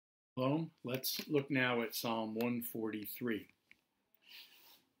Shalom. Let's look now at Psalm 143.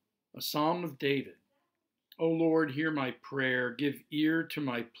 A Psalm of David. O Lord, hear my prayer. Give ear to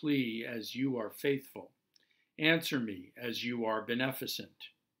my plea as you are faithful. Answer me as you are beneficent.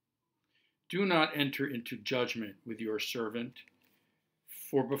 Do not enter into judgment with your servant,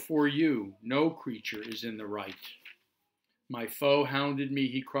 for before you no creature is in the right. My foe hounded me,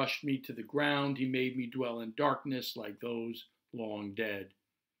 he crushed me to the ground, he made me dwell in darkness like those long dead.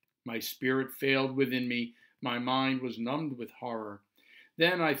 My spirit failed within me, my mind was numbed with horror.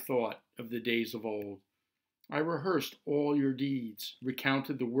 Then I thought of the days of old. I rehearsed all your deeds,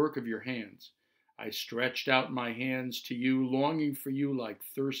 recounted the work of your hands. I stretched out my hands to you, longing for you like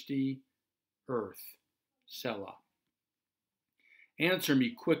thirsty earth. Selah. Answer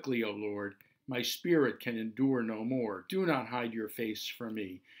me quickly, O Lord. My spirit can endure no more. Do not hide your face from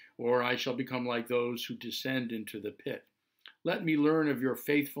me, or I shall become like those who descend into the pit. Let me learn of your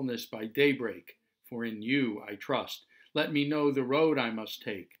faithfulness by daybreak, for in you I trust. Let me know the road I must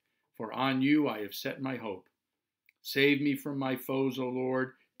take, for on you I have set my hope. Save me from my foes, O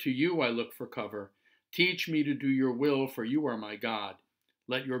Lord. To you I look for cover. Teach me to do your will, for you are my God.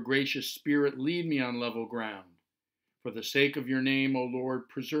 Let your gracious spirit lead me on level ground. For the sake of your name, O Lord,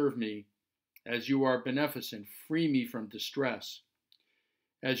 preserve me. As you are beneficent, free me from distress.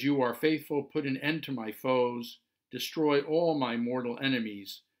 As you are faithful, put an end to my foes. Destroy all my mortal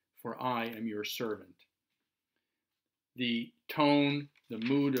enemies, for I am your servant. The tone, the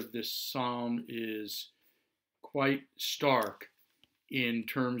mood of this psalm is quite stark in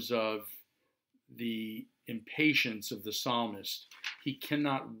terms of the impatience of the psalmist. He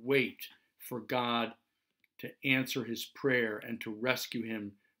cannot wait for God to answer his prayer and to rescue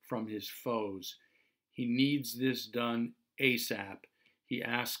him from his foes. He needs this done ASAP. He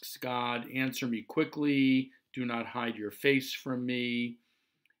asks God, answer me quickly. Do not hide your face from me.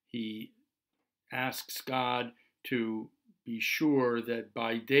 He asks God to be sure that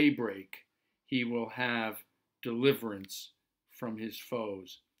by daybreak he will have deliverance from his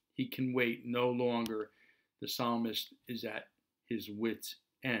foes. He can wait no longer. The psalmist is at his wit's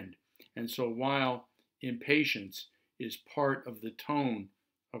end. And so while impatience is part of the tone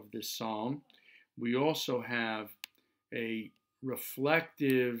of this psalm, we also have a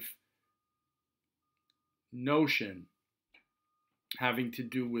reflective notion having to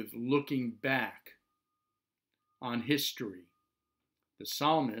do with looking back on history. The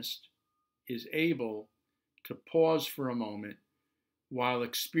psalmist is able to pause for a moment while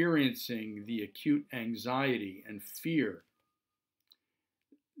experiencing the acute anxiety and fear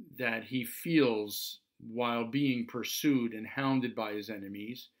that he feels while being pursued and hounded by his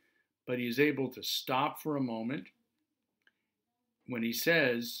enemies, but he is able to stop for a moment when he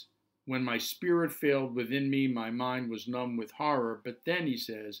says, when my spirit failed within me, my mind was numb with horror. But then he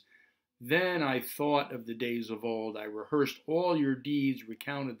says, then I thought of the days of old. I rehearsed all your deeds,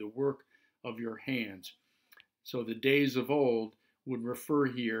 recounted the work of your hands. So the days of old would refer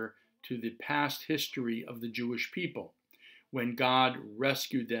here to the past history of the Jewish people, when God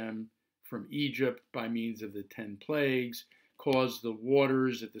rescued them from Egypt by means of the 10 plagues, caused the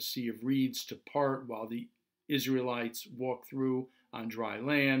waters at the Sea of Reeds to part while the Israelites walked through on dry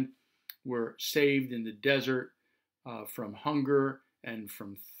land, were saved in the desert from hunger and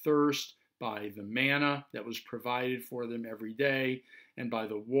from thirst by the manna that was provided for them every day, and by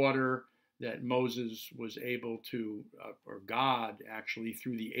the water that Moses was able to, or God actually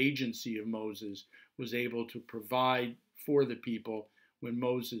through the agency of Moses, was able to provide for the people when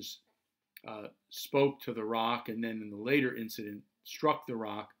Moses spoke to the rock, and then in the later incident struck the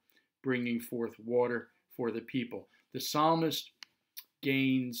rock, bringing forth water for the people. The psalmist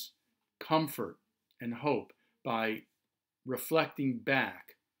gains comfort and hope by reflecting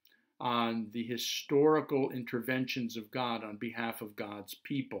back on the historical interventions of God on behalf of God's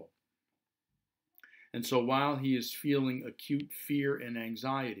people. And so while he is feeling acute fear and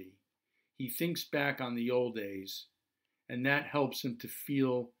anxiety, he thinks back on the old days, and that helps him to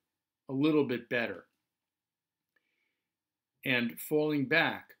feel a little bit better. And falling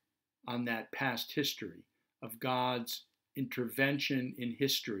back on that past history of God's intervention in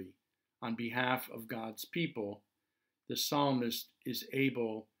history on behalf of God's people, the psalmist is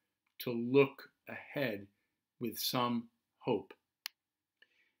able to look ahead with some hope.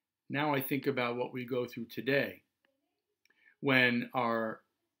 Now I think about what we go through today, when our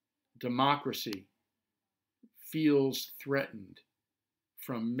democracy feels threatened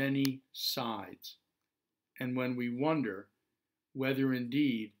from many sides, and when we wonder whether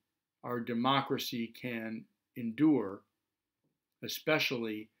indeed our democracy can endure,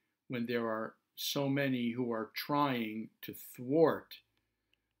 especially when there are so many who are trying to thwart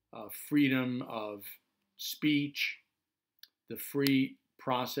freedom of speech, the free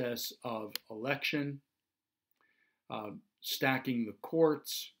process of election, stacking the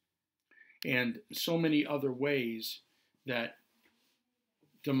courts, and so many other ways that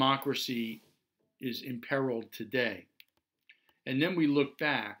democracy is imperiled today. And then we look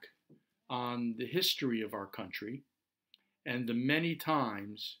back on the history of our country and the many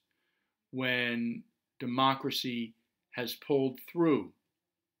times when democracy has pulled through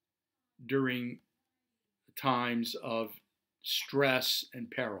during times of stress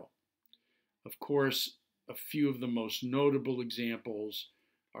and peril. Of course, a few of the most notable examples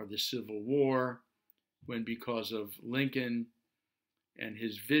are the Civil War, when because of Lincoln and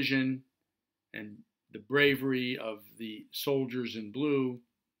his vision and the bravery of the soldiers in blue,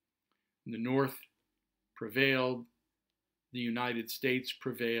 the North prevailed, the United States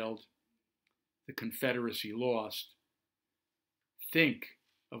prevailed, the Confederacy lost. Think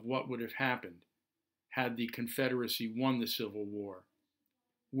of what would have happened had the Confederacy won the Civil War.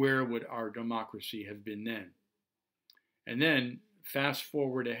 Where would our democracy have been then? And then fast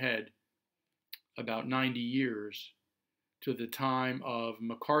forward ahead about 90 years to the time of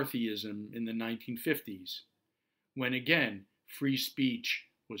McCarthyism in the 1950s, when again free speech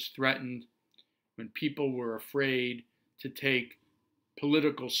was threatened, when people were afraid to take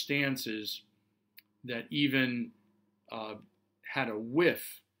political stances that even had a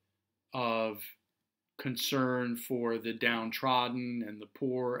whiff of concern for the downtrodden and the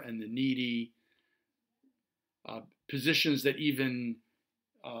poor and the needy, positions that even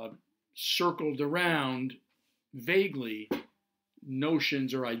circled around vaguely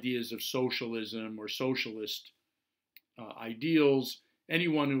notions or ideas of socialism or socialist ideals.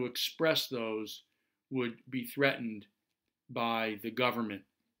 Anyone who expressed those would be threatened by the government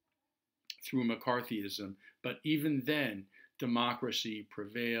through McCarthyism. But even then, democracy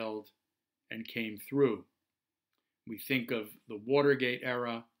prevailed and came through. We think of the Watergate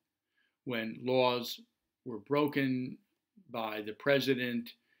era, when laws were broken by the president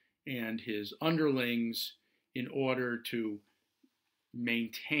and his underlings in order to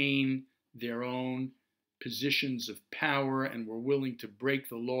maintain their own positions of power, and were willing to break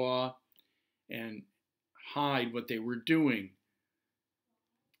the law and hide what they were doing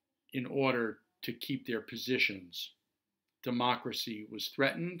in order to keep their positions. Democracy was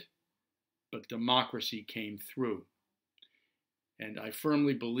threatened, but democracy came through. And I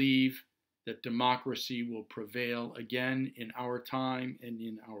firmly believe that democracy will prevail again in our time and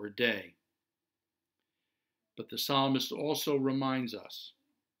in our day. But the psalmist also reminds us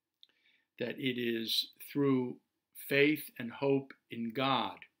that it is through faith and hope in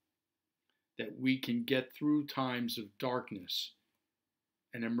God that we can get through times of darkness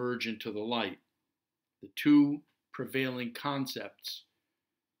and emerge into the light. The two prevailing concepts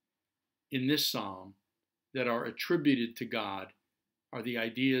in this psalm that are attributed to God are the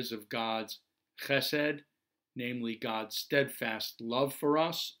ideas of God's chesed, namely God's steadfast love for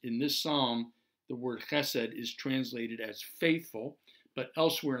us. In this psalm, the word chesed is translated as faithful, but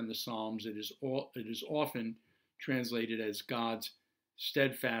elsewhere in the Psalms it is often translated as God's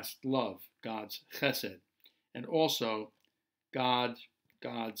steadfast love, God's chesed, and also God's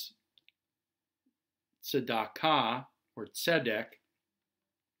tzedakah, or tzedek,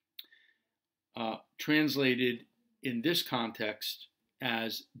 translated in this context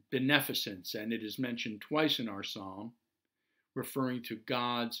as beneficence, and it is mentioned twice in our psalm, referring to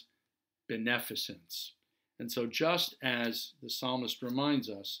God's beneficence. And so just as the psalmist reminds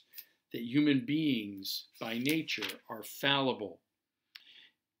us that human beings by nature are fallible,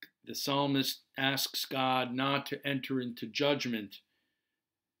 the psalmist asks God not to enter into judgment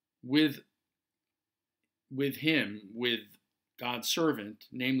with him, with God's servant,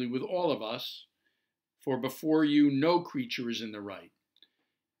 namely with all of us, for before you no creature is in the right.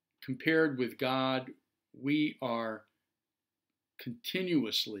 Compared with God, we are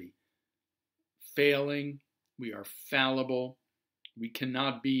continuously failing, we are fallible, we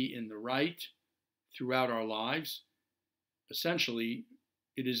cannot be in the right throughout our lives. Essentially,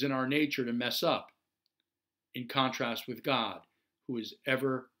 it is in our nature to mess up, in contrast with God, who is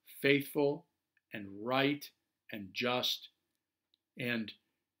ever faithful and right and just, and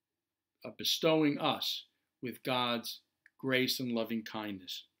bestowing us with God's grace and loving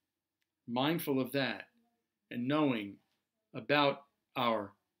kindness. Mindful of that and knowing about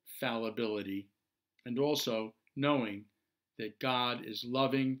our fallibility, and also knowing that God is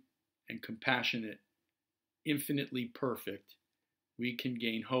loving and compassionate, infinitely perfect, we can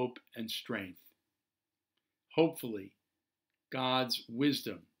gain hope and strength. Hopefully, God's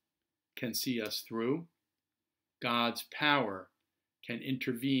wisdom can see us through. God's power can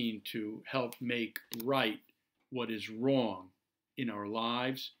intervene to help make right what is wrong in our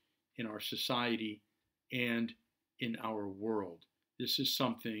lives, in our society, and in our world. This is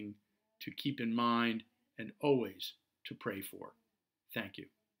something to keep in mind and always to pray for. Thank you.